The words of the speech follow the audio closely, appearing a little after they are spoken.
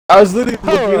I was literally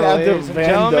looking at the ladies and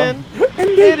gentlemen, and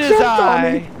they it is jumped on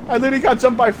I. me. I literally got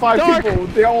jumped by 5 Dark. people.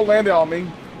 They all landed on me.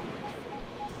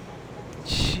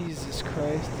 Jesus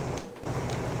Christ.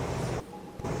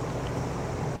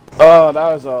 That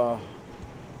was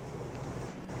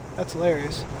That's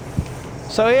hilarious.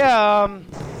 So yeah, oh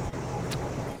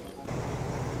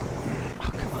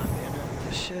come on, man,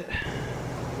 this shit.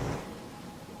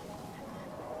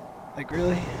 Like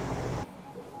really?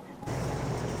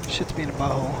 Shit's being a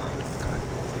butthole. Okay.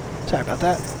 Sorry about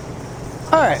that.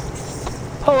 Alright.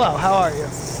 Hello, how are you?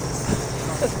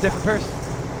 That's a different person.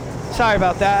 Sorry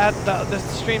about that. The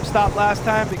stream stopped last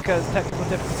time because technical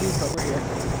difficulties, but we're here.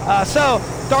 So,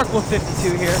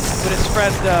 DarkWolf52 here with his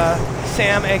friend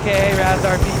Sam, aka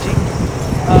RazRPG.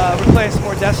 We're playing some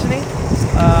more Destiny.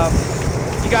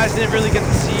 You guys didn't really get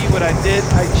to see what I did.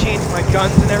 I changed my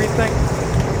guns and everything.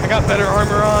 I got better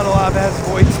armor on. A lot of it has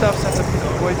void stuff since I'm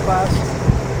using void class.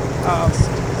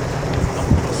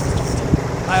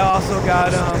 I also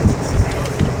got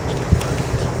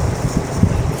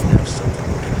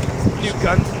new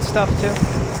guns and stuff too.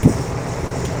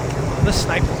 Oh, the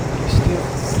sniper's a beast too.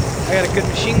 I got a good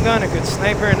machine gun, a good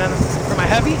sniper, and then for my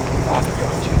heavy, oh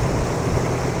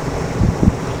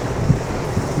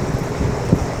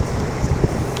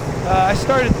I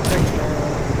started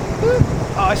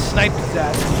I sniped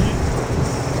that.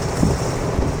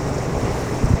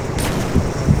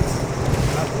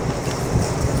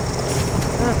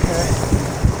 Okay.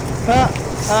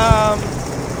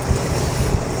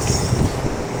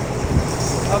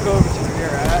 I'll go over to where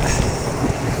you're at.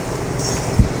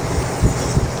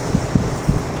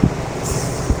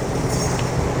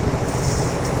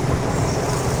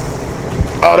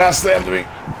 oh, that slammed me.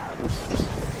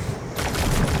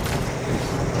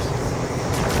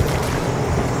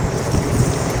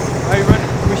 Are you running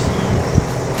squishy?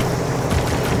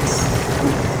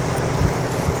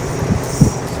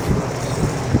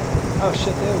 Oh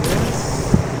shit, there we go.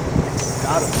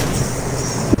 Got him.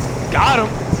 Got him!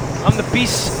 I'm the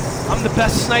beast. I'm the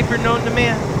best sniper known to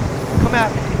man. Come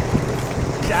at me.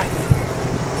 Exactly.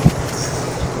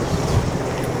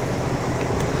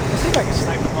 Let's see if I can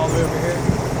snipe him all the way over here.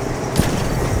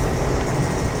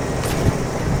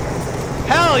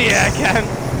 Hell yeah, I can!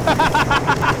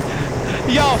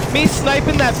 Yo, me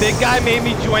sniping that big guy made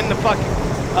me join the fucking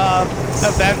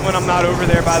event when I'm not over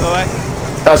there, by the way.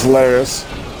 That's hilarious.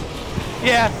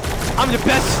 Yeah, I'm the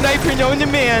best sniper known to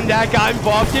man that got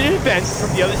involved in an event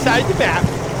from the other side of the map.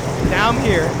 Now I'm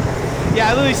here.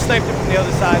 Yeah, I literally sniped him from the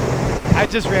other side. I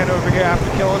just ran over here after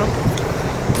killing him.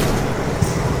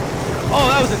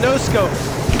 Oh, that was a no-scope.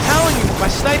 I'm telling you, my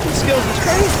sniping skills is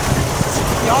crazy.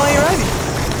 Y'all ain't ready.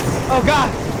 Oh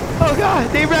god. Oh god,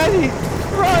 they ready.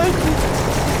 Run.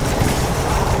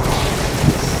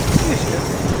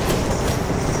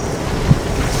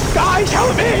 Guys,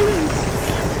 help me!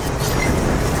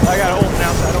 I gotta hold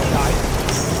now so I don't die.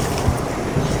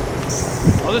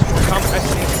 Oh, there's more coming. I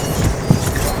see.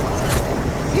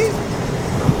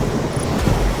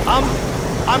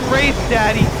 I'm Wraith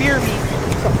Daddy. Fear me.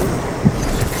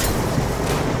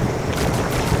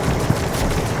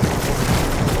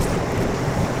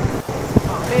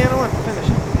 Oh man, I want to finish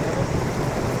it.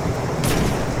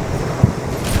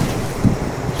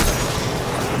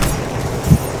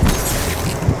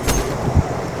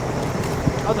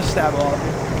 I'll just stab all of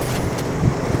you.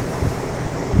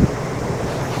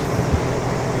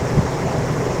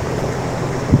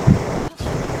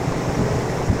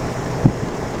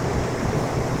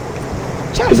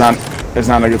 It's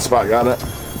not a good spot, got it?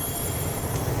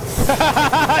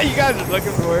 You guys are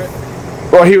looking for it.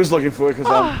 Well, he was looking for it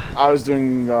because I was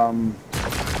doing, I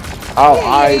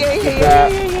did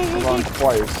that run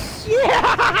twice.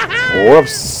 Yeah.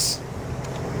 Whoops.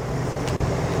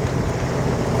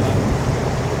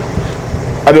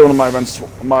 I did one of my events,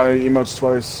 my emotes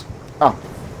twice. Oh.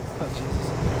 Oh,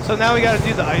 Jesus. So now we gotta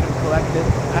do the item collected.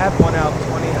 I have 1 out of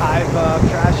 20 hive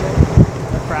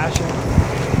crashing.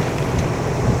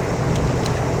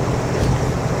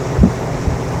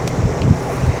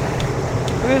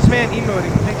 Look at this man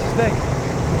emoting. He thinks he's big.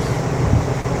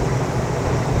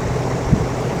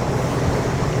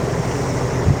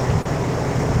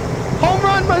 Home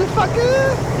run,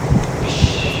 motherfucker!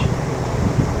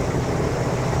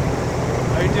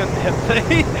 Are you doing the hip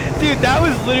thing? Dude, that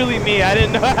was literally me. I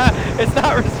didn't know. It's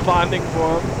not responding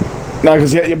for him. No,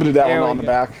 because you have to do that one on the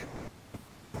back.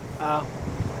 Oh.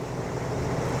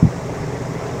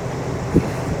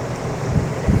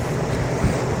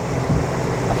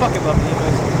 I fucking love the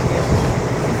emotes in this game.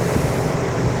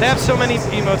 They have so many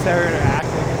emotes that are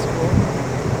interacting. It's cool.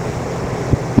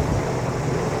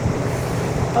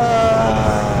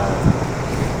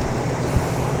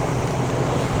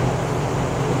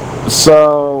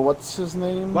 So, what's his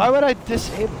name? Why would I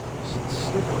disable this? It's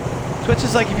stupid. Twitch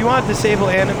is like, if you want to disable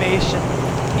animation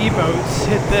emotes,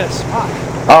 hit this. Why?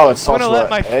 Oh, it's I'm gonna also let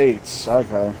my 8.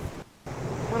 Okay. I'm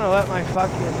gonna let my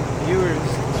fucking viewers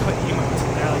put emotes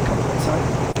in there. Like, come on, son.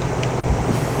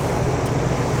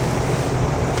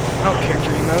 I don't care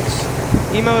for emotes.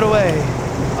 Emote away.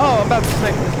 Oh, I'm about to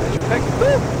snipe this bitch. Okay.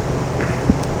 Woo!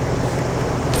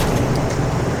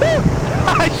 Woo!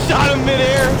 I shot him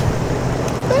midair.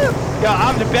 Woo! Yo,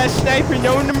 I'm the best sniper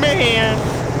known to man.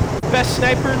 Best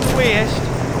sniper in the West.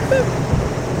 Woo!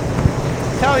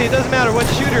 I'm telling you, it doesn't matter what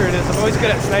shooter it is. I'm always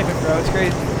good at sniping, bro. It's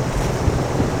crazy.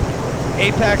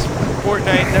 Apex,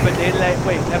 Fortnite, Never Daylight.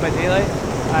 Wait, Never Daylight?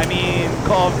 I mean,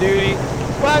 Call of Duty.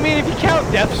 Well, I mean, if you count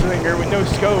Deathslinger with no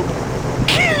scope.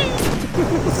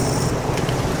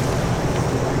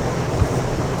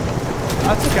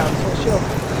 That's a gun, so chill.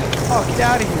 Oh, get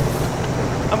out of here.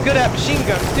 I'm good at machine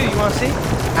guns, too. You want to see?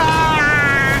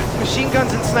 Ah! Machine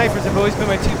guns and snipers have always been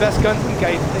my 2 best guns in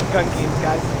gun games,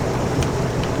 guys.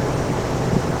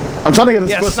 I'm trying to get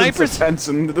this person snipers. tense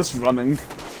into this running.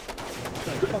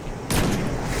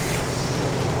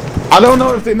 I don't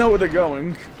know if they know where they're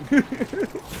going. You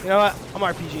know what? I'm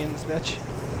RPGing this bitch.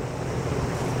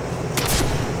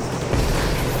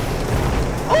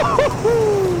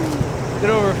 Oh! Did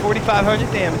over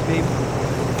 4,500 damage, baby.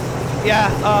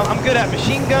 Yeah, I'm good at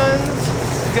machine guns.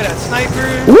 I'm good at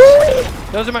snipers.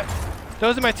 Those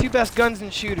are my 2 best guns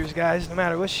and shooters, guys. No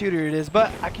matter what shooter it is,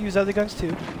 but I can use other guns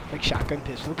too, like shotgun,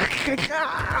 pistol,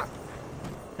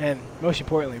 and most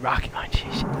importantly, rocket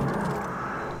launchers.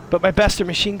 But my best are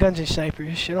machine guns and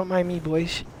snipers. You don't mind me,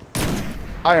 boys.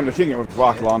 I am the king of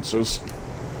rocket launchers.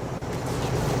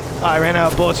 Oh, I ran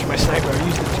out of bullets for my sniper. I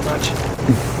used it too much.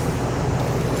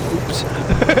 Oops.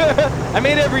 I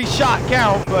made every shot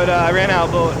count, but I ran out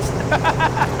of bullets.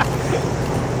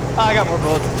 Oh, I got more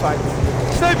bullets. It's fine.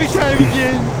 Sniping time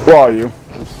again. Where are you?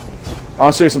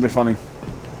 I'll show you something funny.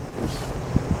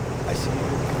 I see you.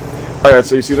 Alright,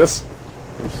 so you see this?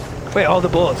 Wait, all the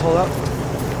bullets. Hold up.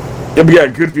 Yeah, but yeah,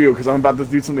 good view, because I'm about to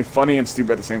do something funny and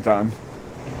stupid at the same time.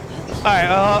 Alright,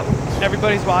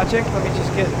 everybody's watching. Let me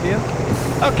just get the view.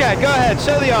 Okay, go ahead.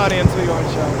 Show the audience what you want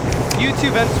to show.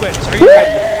 YouTube and Twitch. Are you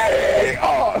ready?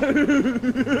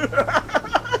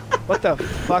 What the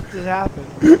fuck just happened?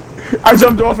 I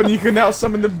jumped off and you can now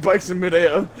summon the bikes in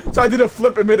midair. So I did a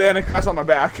flip in midair and it crashed on my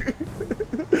back.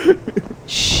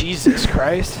 Jesus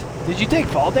Christ. Did you take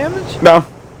fall damage? No.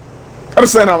 I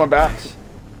just landed on my back.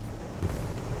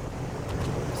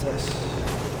 What's this?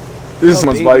 This is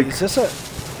someone's bike. Is this a...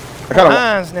 I kind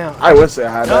of... now. I wish I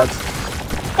had that.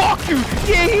 Fuck you!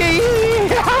 Yeah!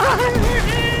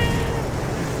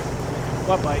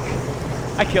 What bike?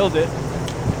 I killed it.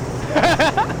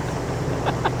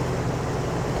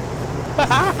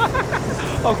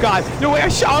 Oh god, no way, I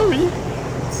shot me!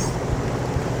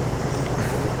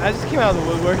 I just came out of the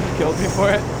woodwork and killed me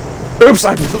for it. Oops,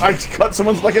 I cut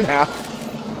someone's leg in half.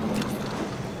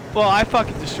 Well, I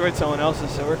fucking destroyed someone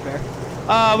else's, so we're fair.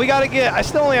 We gotta get... I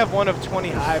still only have 1 of 20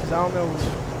 hives. I don't know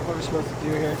what we're supposed to do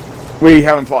here. We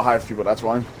haven't fought hive people, that's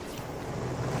why.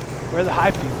 Where are the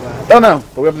hive people at? Oh no,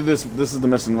 but we have to do this. This is the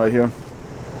mission right here.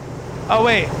 Oh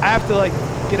wait, I have to like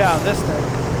get out of this thing.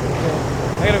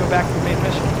 Okay. I gotta go back to the main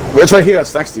mission. It's right here,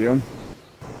 it's next to you.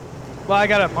 Well, I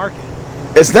gotta mark it.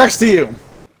 It's next to you!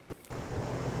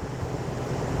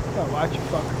 Oh, watch your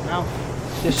fucking mouth.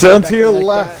 Turn to your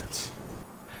left.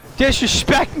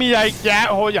 Disrespect me like that.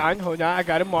 Hold on. I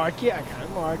gotta mark it. I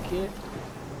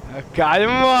gotta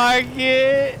mark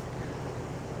it.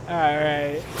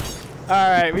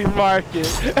 Alright, we marked it.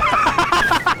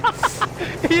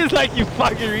 He's like, you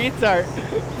fucking retard.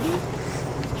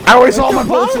 I always saw my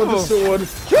bullets with the sword.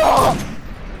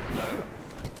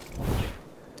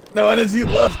 No energy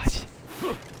left.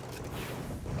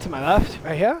 To my left?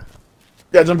 Right here?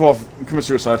 Yeah, jump off. Commit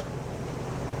suicide.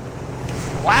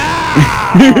 Wow!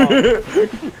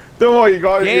 Don't worry, you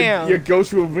got it. Damn. Your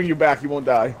ghost will bring you back. You won't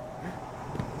die.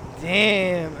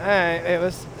 Damn. Alright, wait, okay,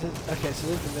 so this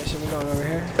is the mission. We're going over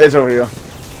here. It's over here.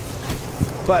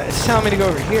 But it's telling me to go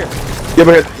over here. You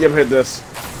ever hit this?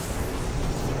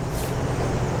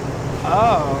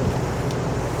 Oh.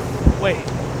 Wait.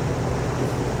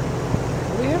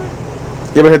 Are we here?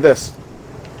 You ever hit this?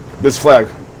 This flag.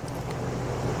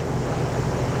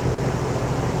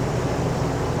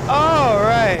 Oh,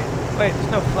 right. Wait,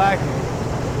 there's no flag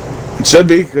here. It should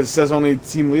be, because it says only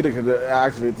team leader could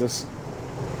activate this.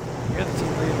 You're the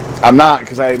team leader. I'm not,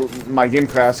 because my game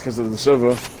crashed because of the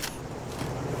server.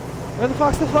 Where the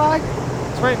fuck's the flag?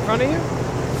 It's right in front of you?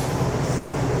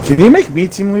 Can you make me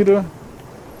team leader?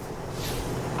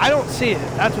 I don't see it.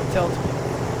 That's what tells me.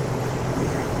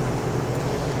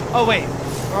 Oh wait,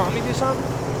 let me do something.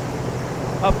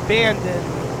 Abandon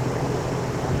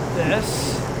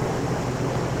this.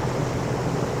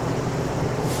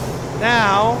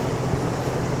 Now,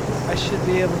 I should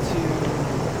be able to,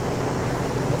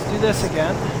 let's do this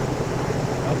again.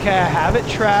 Okay, I have it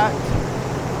tracked.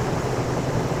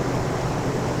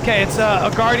 Okay, it's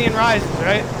a Guardian Rises,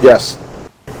 right? Yes.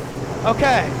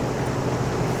 Okay.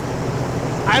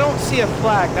 I don't see a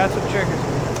flag, that's what triggers me.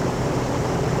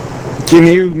 Can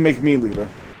you make me leader?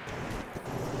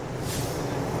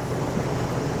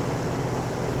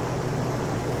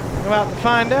 I'm about to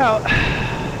find out.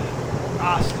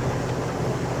 Austin.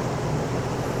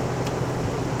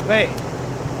 Wait.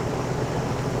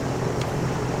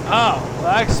 Oh, well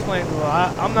that explains a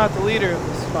lot. I'm not the leader of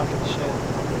this fucking shit.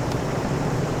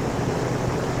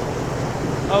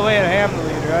 Oh wait, I am the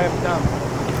leader. I am dumb.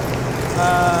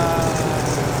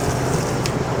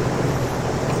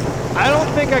 I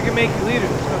don't think I can make you leader.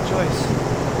 There's no choice.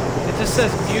 It just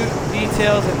says mute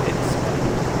details and it's...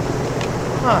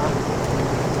 Huh.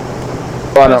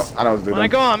 Oh, I know what to do. When I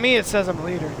go on me, it says I'm a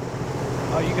leader.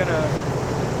 Oh, you gonna...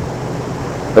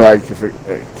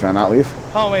 Can I not leave?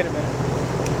 Oh, wait a minute.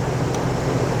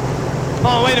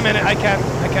 Oh, wait a minute. I can.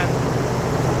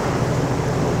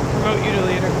 Promote you to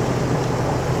leader.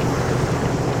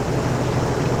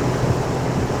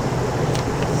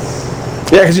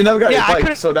 Yeah, because you never got your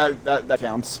bike, so that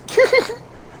counts.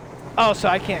 Oh, so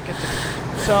I can't get the...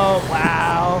 So,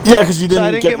 wow. Yeah, because you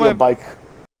didn't get your bike.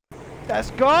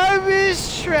 That's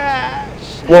garbage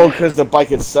trash. Well, because the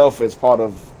bike itself is part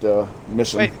of the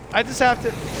mission. Wait, I just have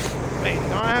to... Wait,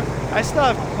 no, I still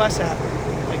have quests I have to,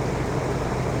 like...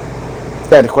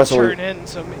 Yeah, the quest turn in,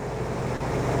 so...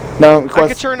 No, I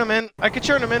could turn them in. I could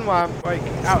turn them in while I'm, like,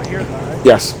 out here, though, right?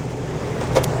 Yes.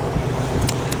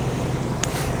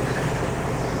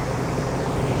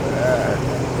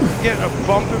 Getting a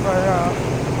bump in my,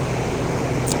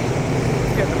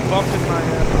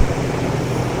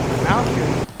 mouth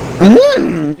here.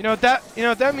 You know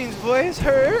what that means, boys? I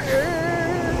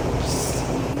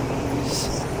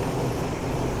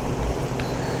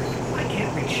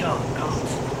can't reach Sean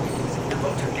comms. The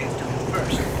motor gets to him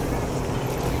first.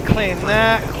 Claim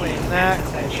that.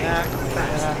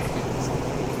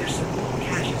 There's some more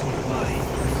caches nearby.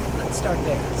 Let's start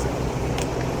there.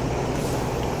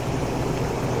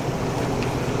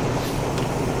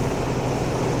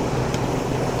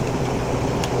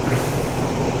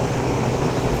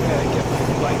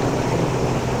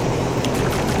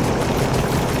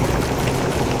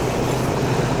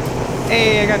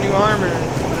 Hey, I got new armor.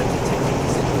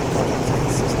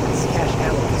 Cache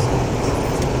alloys.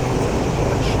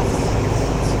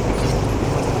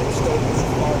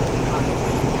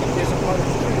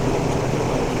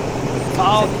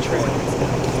 Follow the trail.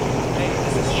 Hey,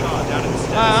 this is Shaw down in the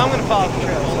steps. I'm gonna follow the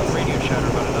trail. All that radio chatter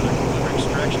about another delivery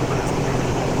extraction plan.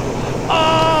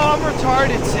 Oh, I'm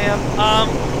retarded, Sam.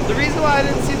 The reason why I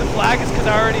didn't see the flag is because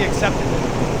I already accepted it.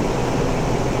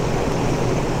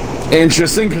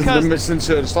 Interesting, because the mission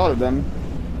should have started then.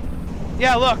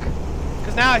 Yeah, look.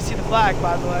 Because now I see the flag,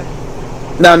 by the way.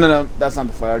 No, that's not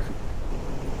the flag.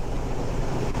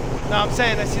 No, I'm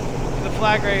saying I see the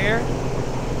flag right here.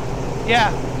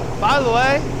 Yeah. By the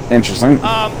way. Interesting.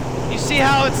 You see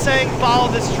how it's saying follow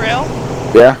this trail?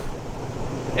 Yeah.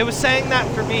 It was saying that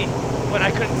for me when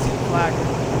I couldn't see the flag.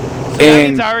 So that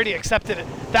means I already accepted it.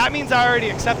 That means I already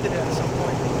accepted it at some point.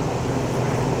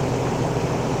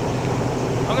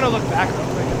 I'm gonna look back real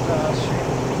quick at the stream.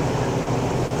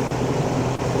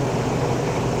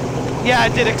 Yeah, I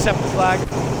did accept the flag.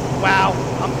 Wow,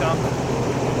 I'm dumb.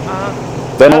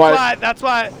 That's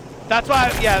why.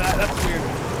 Yeah, that's weird.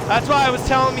 That's why I was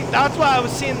telling me. That's why I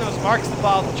was seeing those marks to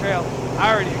follow the trail.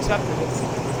 I already accepted it.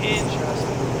 Interesting.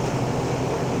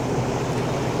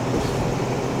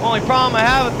 Only problem I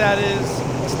have with that is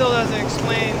it still doesn't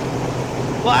explain.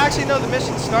 Well, actually, no. The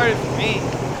mission started for me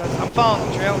because I'm following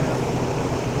the trail now.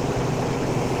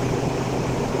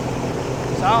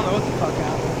 So I don't know what the fuck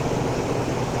happened.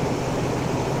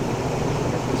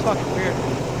 It's fucking weird.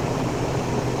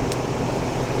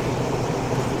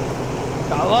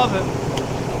 I love it.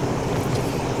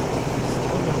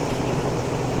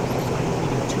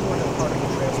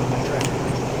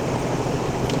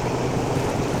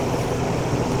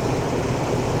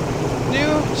 New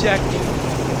objective.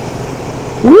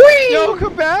 Whee! Yo,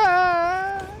 come back!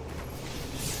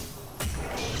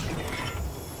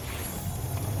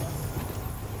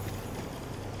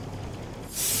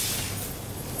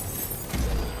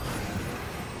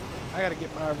 I gotta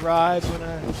get my ride when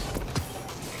I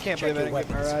can't believe I didn't get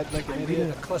my ride like an I'm idiot.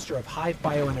 reading a cluster of hive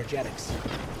bioenergetics.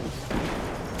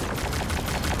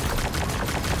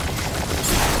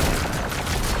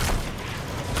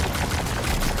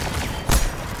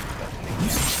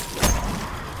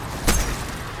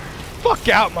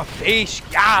 fuck out my face,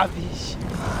 yeah, bitch.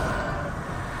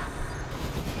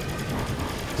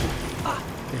 Ah,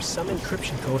 there's some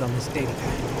encryption code on this data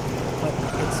pad, but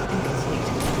it's incomplete.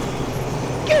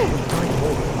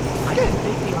 I can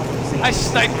make the authorization. I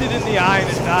sniped it in the eye and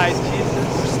it died,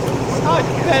 Jesus. Oh,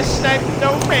 you guys sniped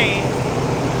no man.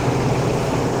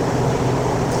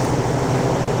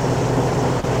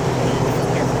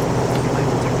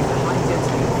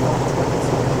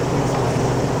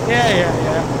 Yeah.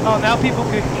 Oh, now people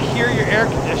can hear your air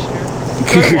conditioner.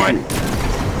 Good one.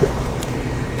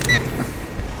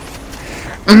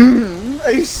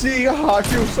 AC, I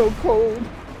feel so cold.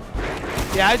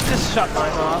 Yeah, I just shut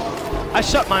mine off. I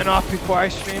shut mine off before I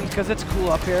streamed because it's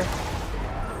cool up here.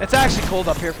 It's actually cold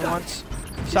up here for once.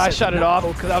 So I shut it off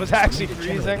because I was actually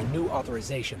freezing. New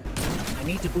authorization. I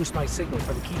need to boost my signal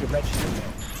for the key to register.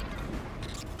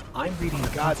 I'm reading the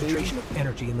concentration of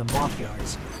energy in the moth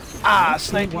yards. Ah,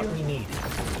 snipe what you. we need.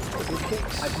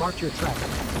 I've marked your traffic.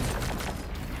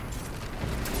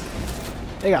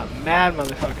 They got mad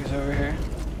motherfuckers over here.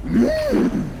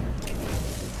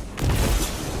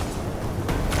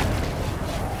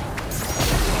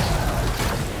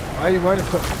 Why are you going to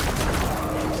put...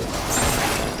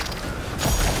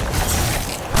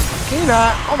 Can you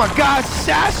not? Oh my god,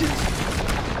 assassins!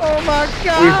 Oh my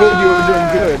god! We thought you were doing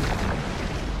good.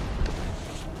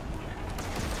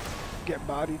 Get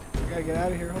bodied. We gotta get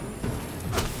out of here, homie.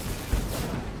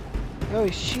 Yo,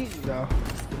 he's cheating though.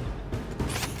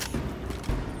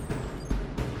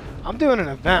 I'm doing an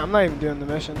event. I'm not even doing the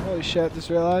mission. Holy shit, just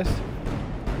realized.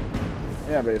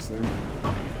 Yeah, basically.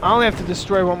 I only have to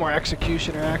destroy one more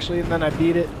executioner actually, and then I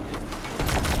beat it.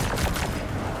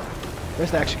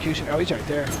 Where's the executioner? Oh, he's right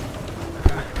there.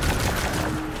 Okay.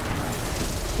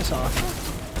 Piss off.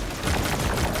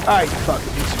 Alright, you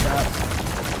fucking piece of crap.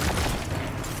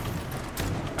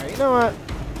 Alright, you know what?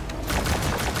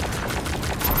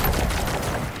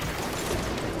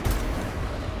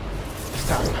 It's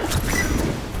time.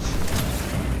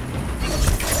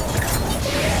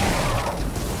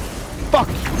 Fuck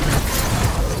you.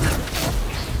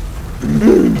 I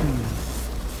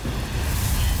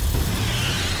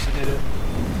did it.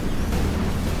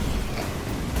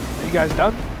 Are you guys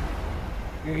done?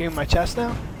 You gonna give me my chest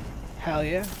now? Hell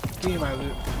yeah. Give me my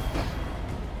loot.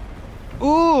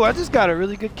 Ooh, I just got a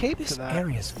really good cape to that.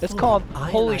 It's called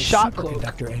Holy Shot Cloak.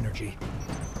 Energy.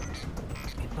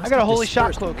 I got a Holy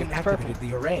Shot Cloak in purple.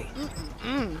 The array.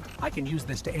 I can use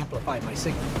this to amplify my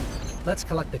signal. Let's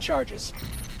collect the charges.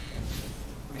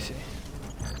 Let me see.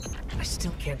 I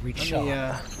still can't reach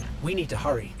Shaw. We need to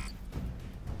hurry.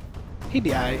 He'd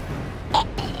be alright.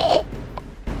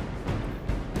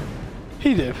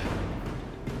 He did.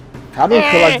 How do we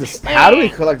collect this? How do we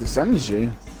collect this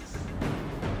energy?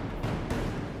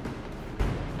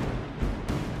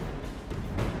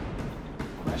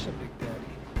 Question, Big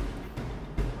Daddy.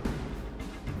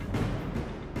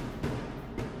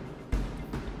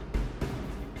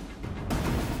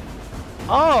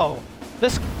 Oh,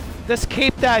 this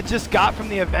cape that I just got from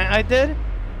the event I did.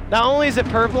 Not only is it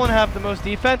purple and have the most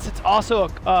defense, it's also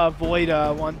a void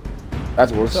one.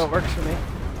 That's worse. So it works for me.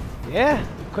 Yeah,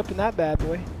 equipping that bad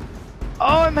boy.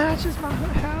 Oh, it matches my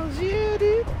house. Yeah,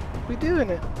 dude. We doing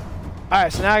it.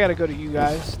 Alright, so now I gotta go to you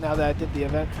guys, now that I did the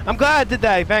event. I'm glad I did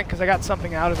that event, because I got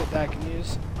something out of it that I can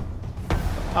use.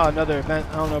 Oh, another event.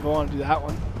 I don't know if I want to do that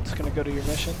one. I'm just gonna go to your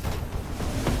mission.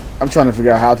 I'm trying to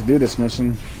figure out how to do this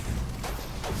mission.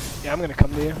 Yeah, I'm gonna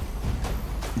come to you.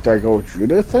 Did I go through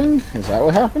the thing? Is that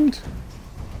what happened?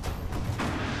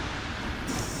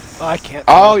 Oh, I can't.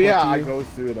 Oh yeah, I go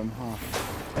through them, huh?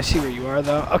 I see where you are,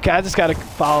 though. Okay, I just gotta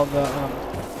follow the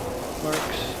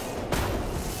marks.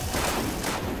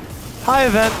 Hi,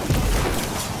 event.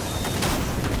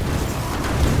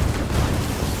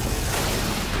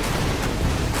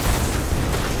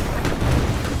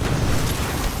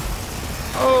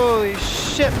 Holy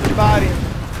shit, they're bodying.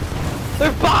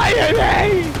 They're bodying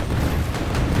me!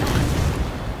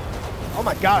 Oh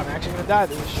my god, I'm actually gonna die.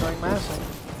 They're destroying my asshole.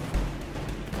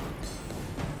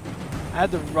 I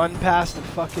had to run past the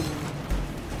fucking...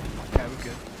 Okay, we're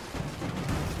good.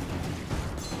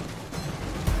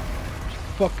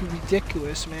 Fucking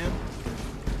ridiculous, man.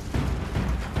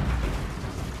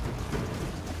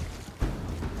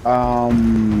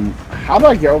 How do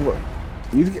I get over?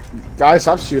 You guys,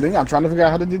 stop shooting. I'm trying to figure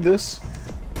out how to do this.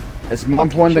 It's more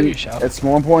important than it's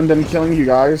more important than killing you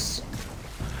guys.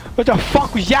 What the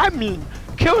fuck was that mean?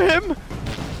 Kill him!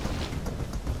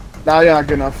 Nah, you're not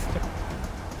good enough.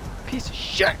 Piece of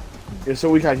shit. You're so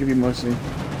weak I give you mercy.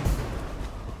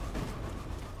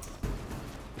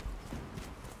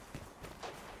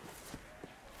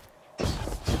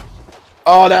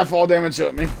 Oh, that fall damage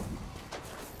hurt me.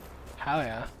 Hell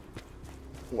yeah.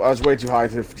 Well, I was way too high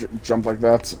to jump like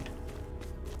that.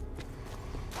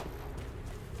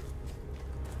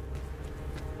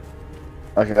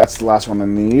 Okay, that's the last one I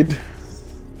need.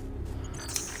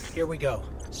 Here we go.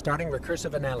 Starting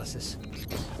recursive analysis.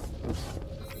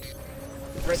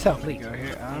 Thread Tell me complete. to go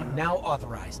here. Now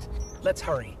authorized. Let's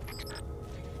hurry.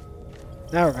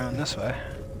 Now we're going this way.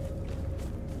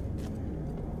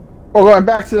 Oh, going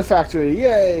back to the factory.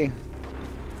 Yay!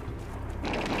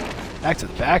 Back to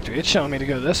the factory. It's showing me to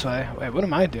go this way. Wait, what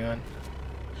am I doing?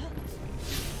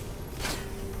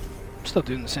 I'm still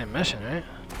doing the same mission, right?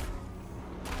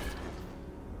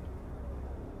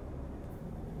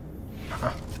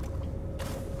 Huh.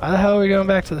 Why the hell are we going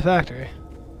back to the factory?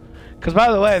 Because,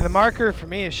 by the way, the marker for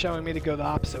me is showing me to go the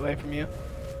opposite way from you.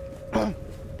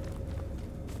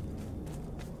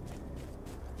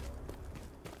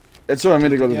 It's telling me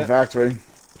to go to the factory.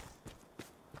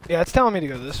 Yeah, it's telling me to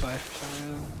go this way.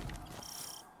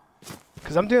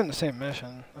 Because I'm doing the same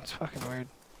mission. That's fucking weird.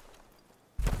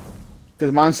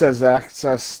 Because mine says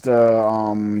access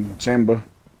the chamber.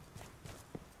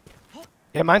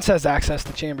 Yeah, mine says access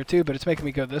the chamber too, but it's making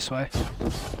me go this way.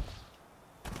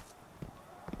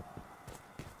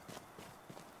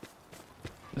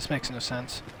 This makes no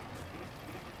sense.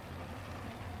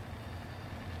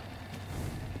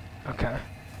 Okay.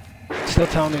 It's still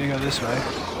telling me to go this way.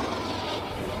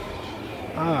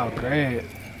 Oh, great.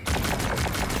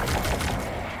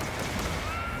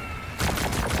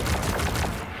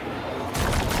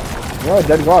 Well,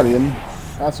 Dead Guardian.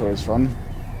 That's always fun.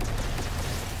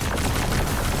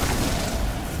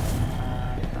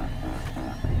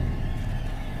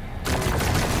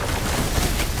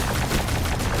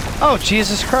 Oh,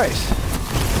 Jesus Christ.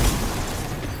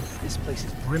 This place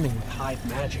is brimming with hive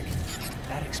magic.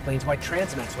 That explains why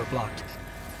transmats were blocked.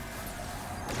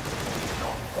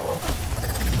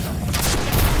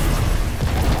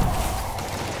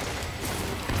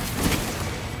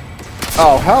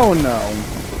 Oh, hell no.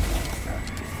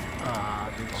 Ah,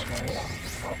 Jesus Christ.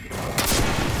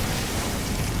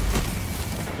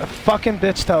 The fucking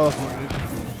bitch teleported.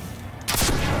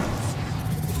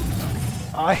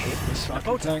 I hate this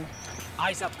fucking thing.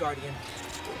 Eyes up, Guardian.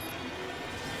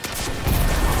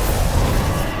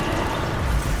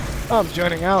 Oh, I'm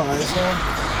joining allies now.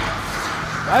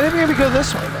 Why didn't we go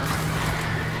this way then?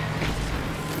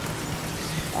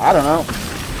 I don't know.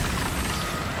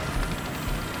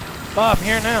 Oh, I'm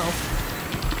here now.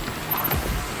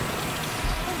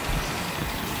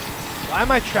 Why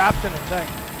am I trapped in a thing?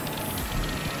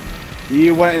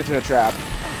 You went into a trap.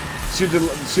 Shoot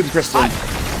the crystal.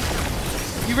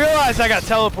 You realize I got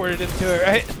teleported into it,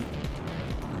 right?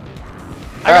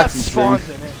 I got spawned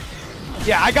in it.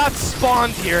 Yeah, I got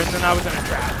spawned here and then I was in a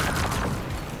trap.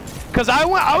 Cause I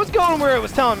was going where it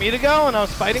was telling me to go and I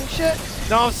was fighting shit.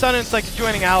 Then all of a sudden it's like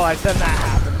joining allies. Then that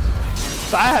happened.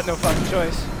 So I had no fucking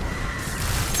choice.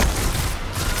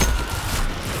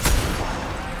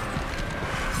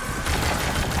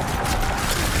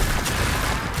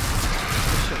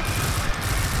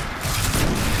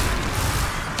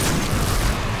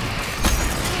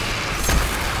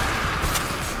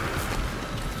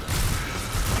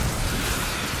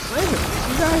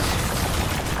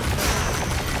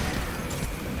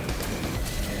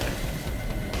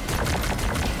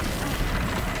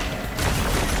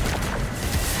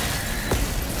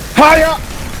 Fire!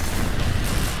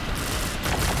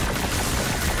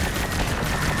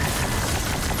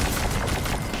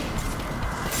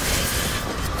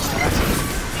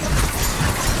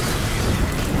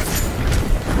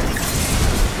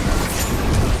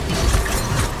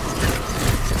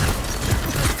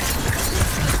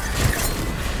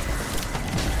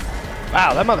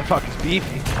 Wow, that motherfucker's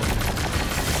beefy.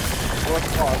 What's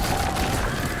the boss?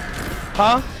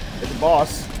 Huh? It's the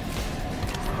boss.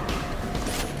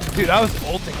 Dude, I was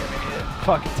bolting him and he didn't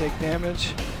fucking take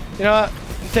damage. You know what?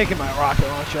 I'm taking my rocket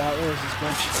launcher out. Where is this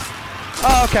bitch?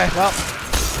 Oh, okay, well.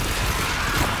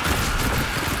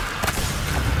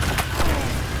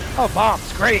 Oh,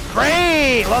 bombs. Great,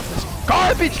 great! Love this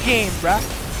garbage game, bruh.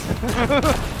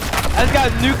 I just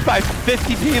got nuked by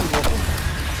 50 people.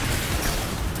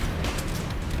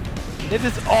 They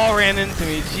just all ran into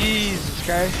me. Jesus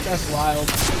Christ, that's wild.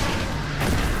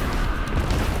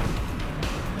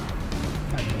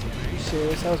 Are you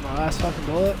serious? That was my last fucking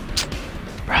bullet?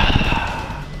 My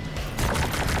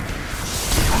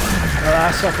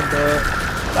last fucking bullet.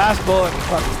 Last bullet and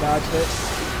fucking dodged it.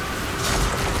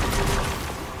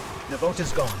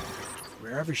 Navota's gone.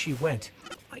 Wherever she went,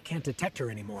 I can't detect her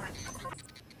anymore.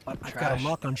 But I've got a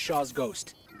lock on Shaw's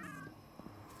ghost.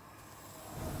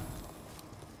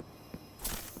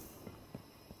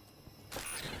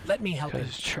 Let me help you.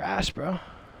 It's trash, bro.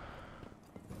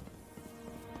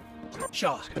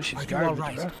 Shaw, Because she's are you garbage, all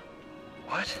right? bro.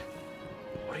 What?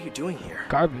 What are you doing here?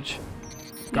 Garbage.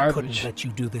 We Garbage. couldn't let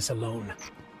you do this alone.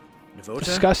 Navota?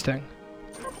 Disgusting.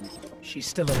 She's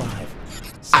still alive.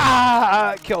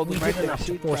 Ah! Killed We him right did there. enough to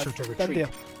See? force her to Done retreat. deal.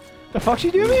 The fuck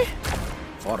she do me?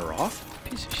 Fought her off?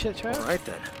 Piece of shit, Travis. Alright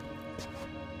then.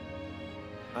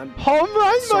 I'm Home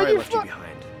run, sorry I left you motherfucker!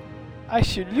 behind. I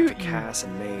should loot you. Cass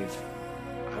and Maeve.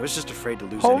 I was just afraid to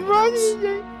lose Home anyone run,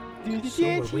 else. do the So were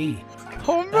dance. we.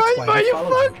 Home That's run, why we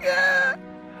followed you. motherfucker!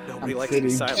 Nobody I'm likes to be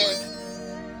kidding.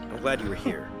 silent. I'm glad you were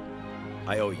here.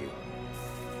 I owe you.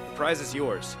 The prize is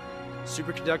yours.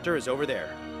 Superconductor is over there.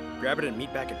 Grab it and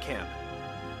meet back at camp.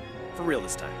 For real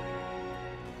this time.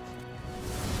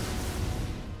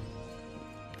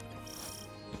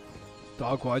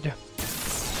 Dog, why'd you?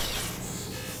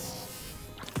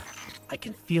 I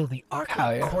can feel the arc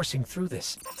Hell yeah. coursing through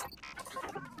this.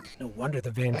 No wonder the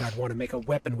Vanguard want to make a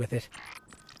weapon with it.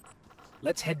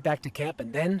 Let's head back to camp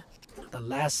and then the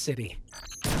last city.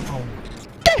 Home.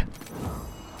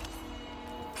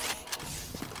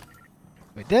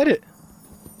 We did it.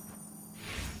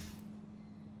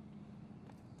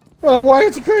 Oh, why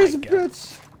it's a crazy My God.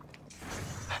 bitch?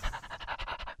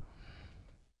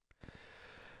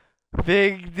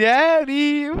 Big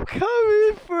Daddy, I'm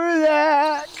coming for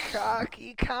that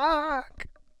cocky cock.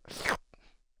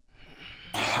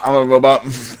 I'm a robot.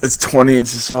 It's 20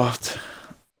 inches soft.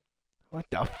 What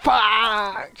the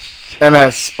fuck? And it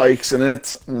has spikes in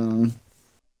it.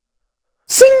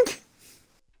 Sink!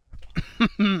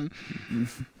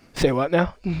 Say what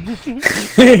now?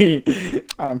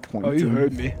 I'm pointing. Oh, you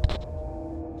heard me.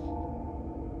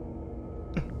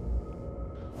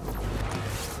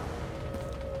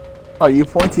 Oh, you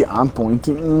pointy, I'm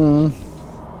pointing.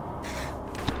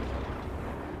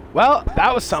 Well,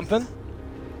 that was something.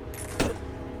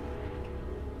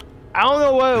 I don't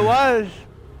know what it was,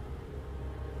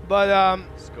 but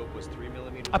Scope was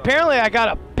 3mm. apparently I got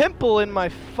a pimple in my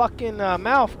fucking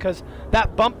mouth because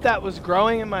that bump that was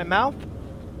growing in my mouth,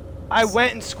 I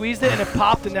went and squeezed it and it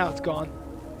popped and now it's gone.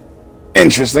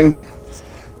 Interesting.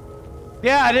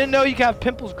 Yeah, I didn't know you could have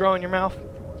pimples grow in your mouth.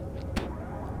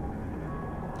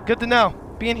 Good to know.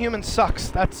 Being human sucks.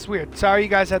 That's weird. Sorry you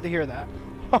guys had to hear that.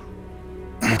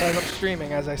 As I'm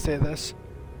streaming as I say this.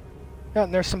 Yeah,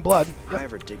 and there's some blood.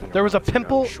 Yep. There was a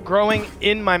pimple growing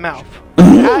in my mouth.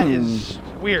 That is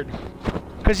weird.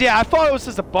 Because, yeah, I thought it was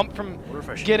just a bump from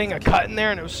getting a cut in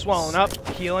there and it was swelling up,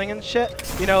 healing and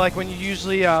shit. You know, like when you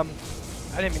usually, I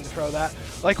didn't mean to throw that.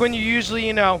 Like when you usually,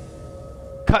 you know,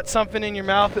 cut something in your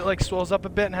mouth, it like swells up a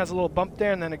bit and has a little bump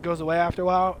there and then it goes away after a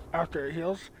while, after it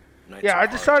heals. Yeah, I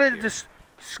decided to just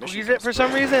squeeze it for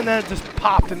some reason and then it just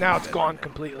popped and now it's gone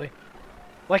completely.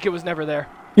 Like it was never there.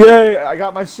 Yay, I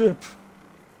got my ship.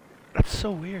 That's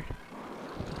so weird.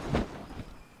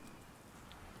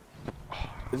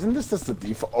 Isn't this just the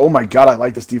default? Oh my god, I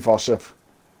like this default ship.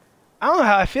 I don't know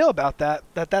how I feel about that.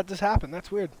 That just happened.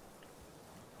 That's weird.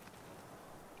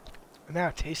 And now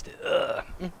I taste it. Ugh.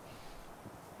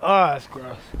 Oh, that's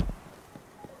gross.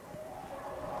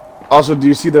 Also, do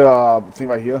you see the thing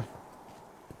right here?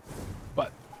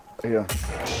 What? Right here.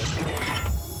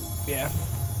 Yeah.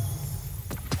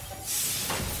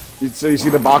 So you see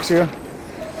the box here?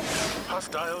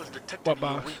 Hostiles detected What in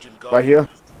your box? region, Right here?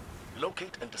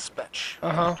 Locate and dispatch.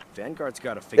 Uh-huh. Vanguard's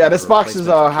got to figure Yeah, this box is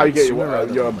how you get your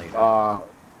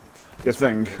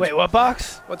thing. Wait, what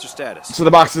box? What's your status? So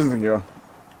the box isn't here.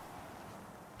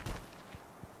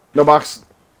 No box.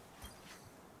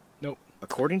 Nope.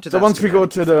 According to So that once we go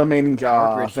to the main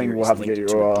power grid thing, here we'll is have to linked get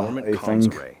to you a dormant a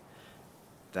comms thing. array.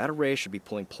 That array should be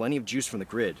pulling plenty of juice from the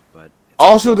grid, but it's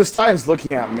Also, this time's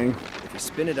looking at me. if we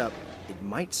spin it up, it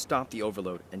might stop the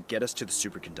overload and get us to the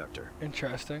superconductor.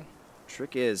 Interesting.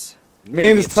 Trick is, Me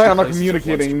and this time are not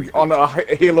communicating on a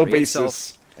Halo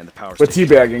basis and the power with station.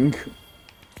 teabagging.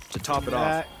 To top it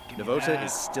That- off, Navota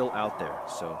is still out there,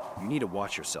 so you need to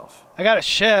watch yourself. I got a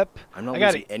ship. I'm not I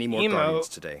got losing an any more Guardians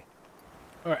emote today.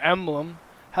 or emblem.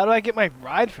 How do I get my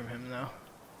ride from him now?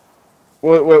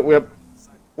 When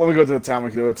we go to the town,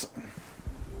 we can do it.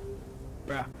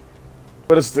 Bruh.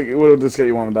 We'll just get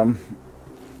you one of them.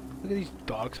 Look at these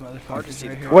dogs, Hard to motherfuckers see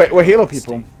right the here. Wait, we're Halo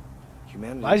people.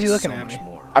 Humanity Why is he needs looking so at much me?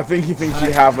 more. I think he thinks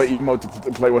you have an emote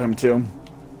to play with him too.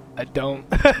 I don't.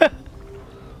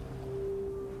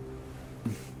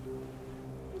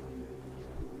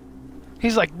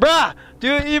 He's like, bruh,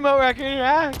 do an emo record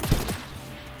interact.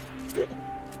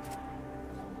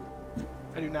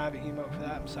 I do not have an emote for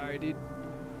that. I'm sorry, dude.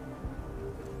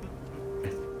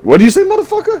 What do you say,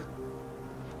 motherfucker?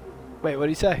 Wait, what did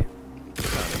he say?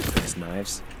 Fix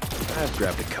knives. I've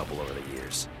grabbed a couple over the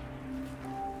years.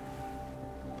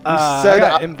 I said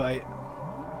got invite.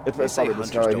 It's They say probably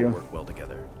this hunters guy right don't here. work well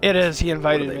together. It is. He What do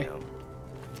invited they me. know?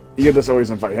 You could just always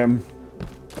invite him.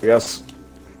 Yes.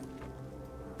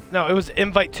 No, it was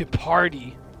invite to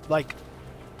party, like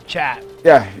chat.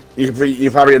 Yeah, you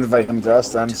probably invite him to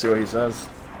us then, see what he says.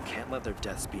 Can't let their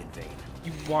deaths be in vain.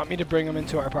 You want me to bring him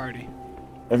into our party?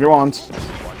 If you want.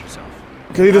 Watch yourself.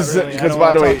 Because he Not just, really, I because don't by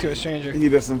wanna the way, talk to a stranger. he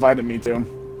just invited me to.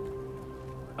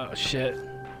 Oh shit.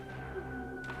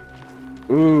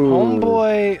 Ooh.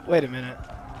 Homeboy. Wait a minute.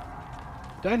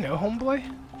 Do I know Homeboy?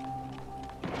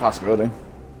 Possibility.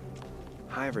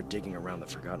 However, digging around the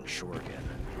Forgotten Shore again.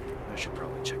 I should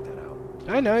probably check that out.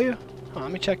 Do I know you? Oh,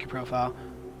 let me check your profile.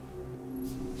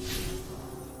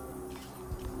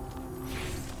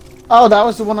 Oh, that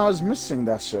was the one I was missing,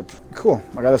 that ship. Cool.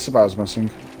 I got a ship I was missing.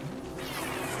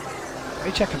 Let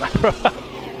me check my profile.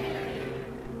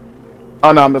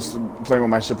 Oh no, I'm just playing with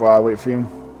my ship while I wait for you.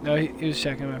 No, he was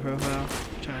checking my profile.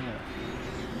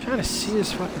 Trying to see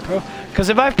his fucking pro. Because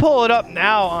if I pull it up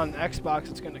now on Xbox,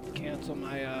 it's gonna cancel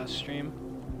my stream.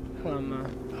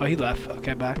 Oh, he left.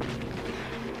 Okay, back.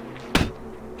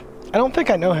 I don't think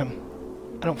I know him.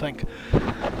 I don't think.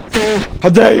 How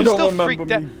dare you I'm don't still remember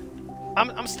freaked out. me.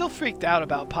 I'm still freaked out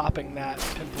about popping that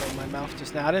pimple in my mouth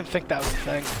just now. I didn't think that was a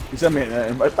thing. You sent me an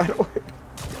invite, by the way.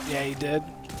 Yeah, he did.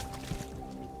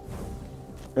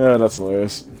 Yeah, that's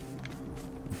hilarious.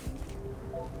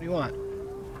 What do you want?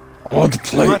 I want to He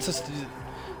play. wants us to.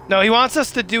 No, he wants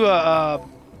us to do an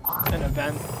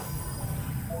event.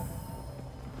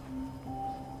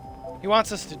 He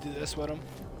wants us to do this with him.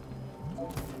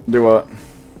 Do what?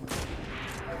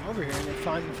 Come over here and then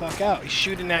find the fuck out. He's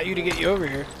shooting at you to get you over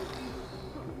here.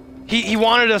 He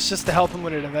wanted us just to help him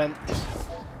with an event.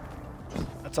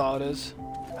 That's all it is.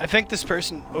 I think this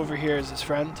person over here is his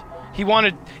friend. He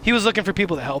was looking for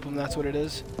people to help him, that's what it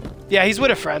is. Yeah, he's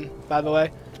with a friend, by the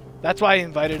way. That's why he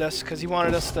invited us, because he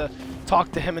wanted us to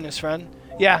talk to him and his friend.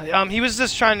 Yeah, he was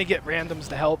just trying to get randoms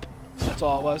to help. That's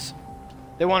all it was.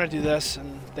 They want to do this,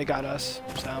 and they got us,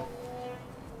 so.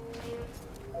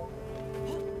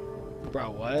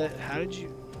 Bro, what? How did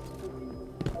you...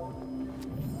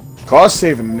 Cost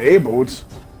save enabled.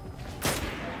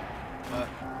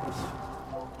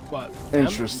 What?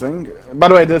 Interesting. By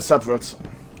the way, they're separate.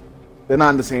 They're not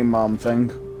in the same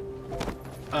thing.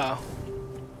 Oh.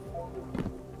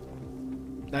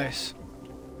 Nice.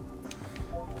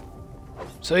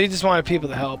 So he just wanted people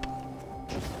to help.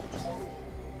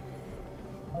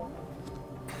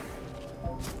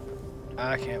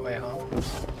 I can't wait, huh?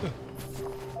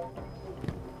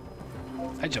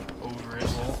 I jump over it,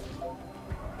 lol.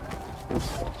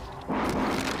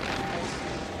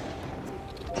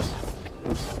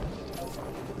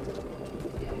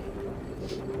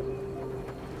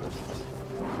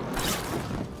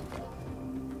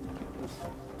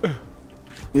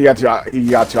 He got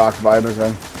too occupied,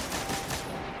 okay.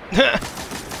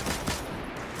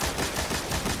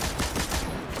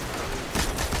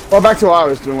 Well, back to what I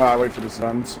was doing while I wait for this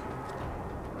event.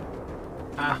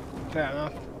 Ah, fair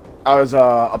enough. I was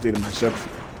updating my ship.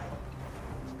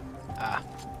 Ah.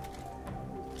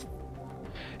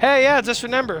 Hey, yeah, just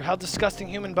remember how disgusting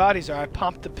human bodies are. I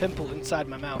pumped the pimple inside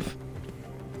my mouth.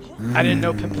 I didn't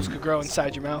know pimples could grow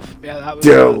inside your mouth. Yeah, that was...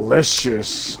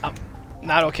 Delicious. I'm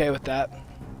not okay with that.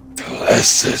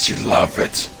 Delicious, you love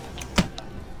it.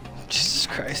 Jesus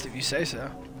Christ, if you say so.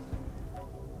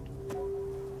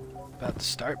 About to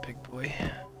start, big boy.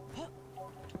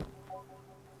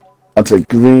 I'll take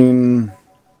green.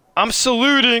 I'm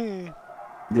saluting!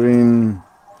 Green.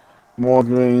 More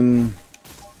green.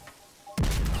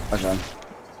 Okay.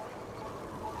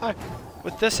 Hi.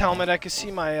 With this helmet, I can see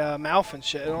my mouth and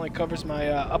shit. It only covers my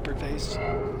upper face.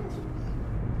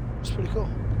 It's pretty cool.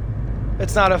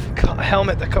 It's not a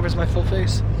helmet that covers my full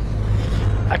face.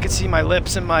 I can see my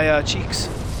lips and my cheeks.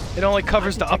 It only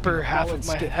covers the upper half of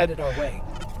my head. Headed our way.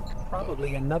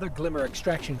 Probably another Glimmer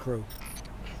extraction crew.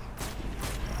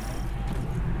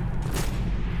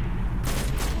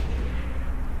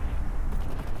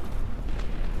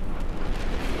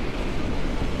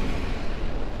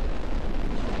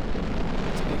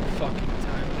 It's big fucking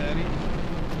time, Daddy.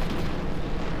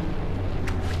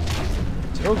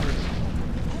 It's over.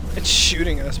 It's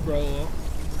shooting us, bro.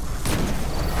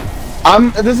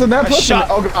 This is that person. shot-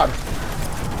 Oh god.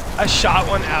 I shot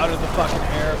one out of the fucking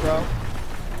air, bro.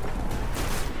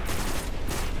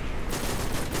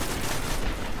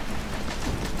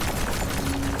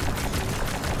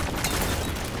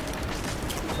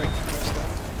 Break the crystal.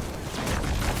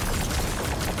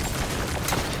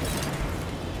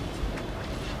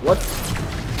 What?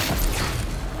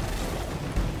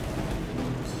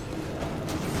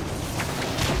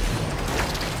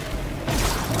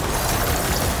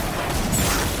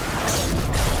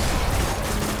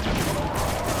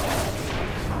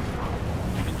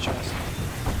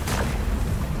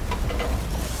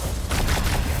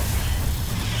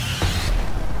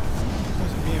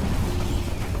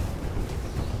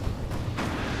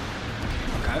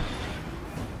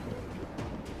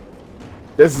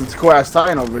 This is Quest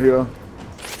Titan over here.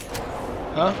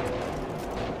 Huh?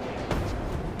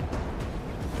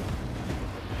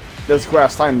 There's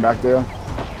Quest Titan back there.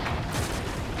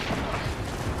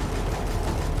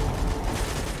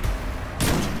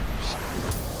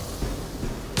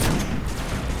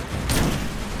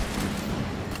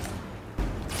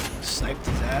 Sniped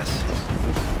his ass.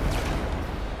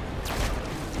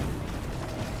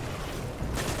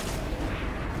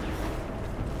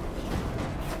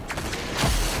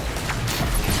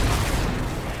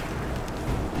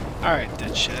 Alright,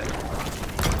 dead shit.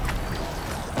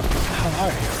 How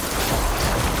are you?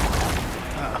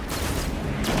 Oh.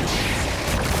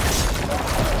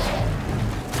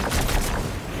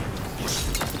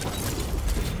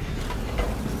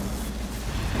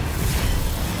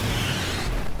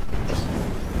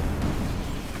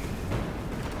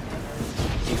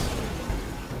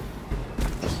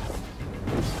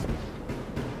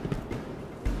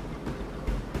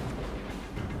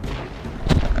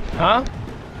 Huh?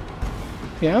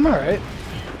 Yeah, I'm alright.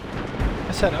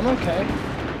 I said I'm okay.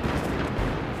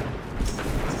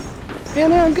 Yeah,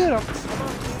 no, I'm good.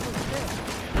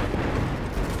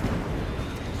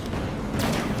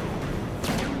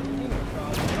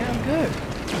 Yeah, I'm good.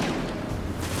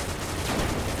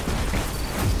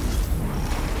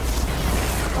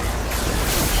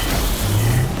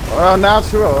 Well, now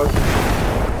it's heroic.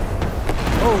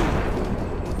 Oh.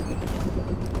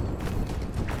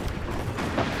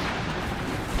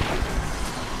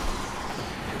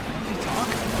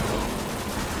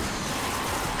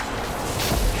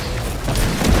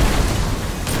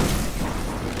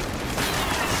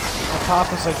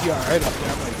 Papa's like, you alright up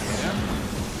there? I'm like, yeah.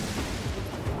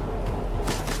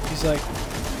 He's like,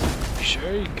 you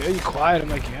sure? You good? You quiet? I'm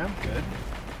like, yeah, I'm good.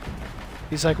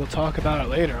 He's like, we'll talk about it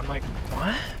later. I'm like,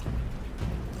 what?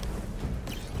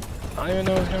 I don't even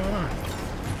know what's going on.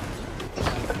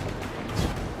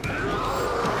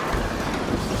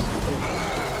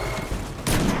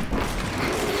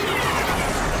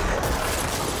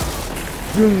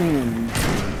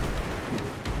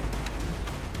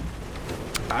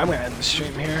 I'm gonna end the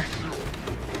stream here.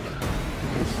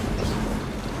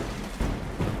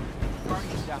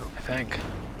 I think.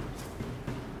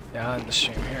 Yeah, I'll end the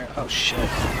stream here. Oh shit.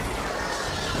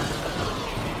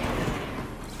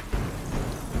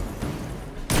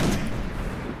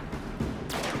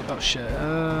 Oh shit.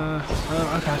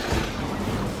 Okay.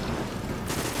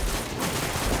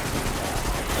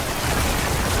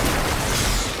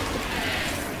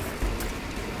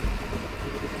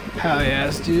 Hell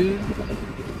yes, dude.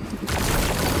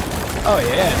 Oh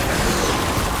yeah.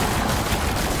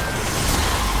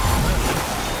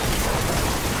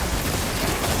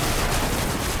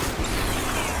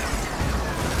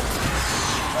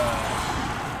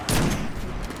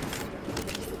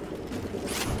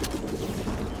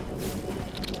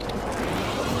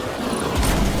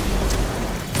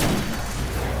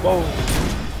 Whoa.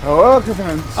 Oh, okay,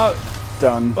 then. Oh,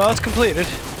 Done. well, it's completed.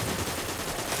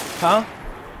 Huh?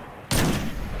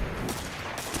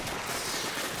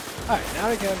 Alright, now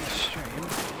to get on the stream.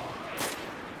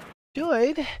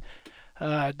 Enjoyed.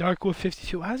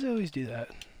 DarkWolf52. How does it always do that?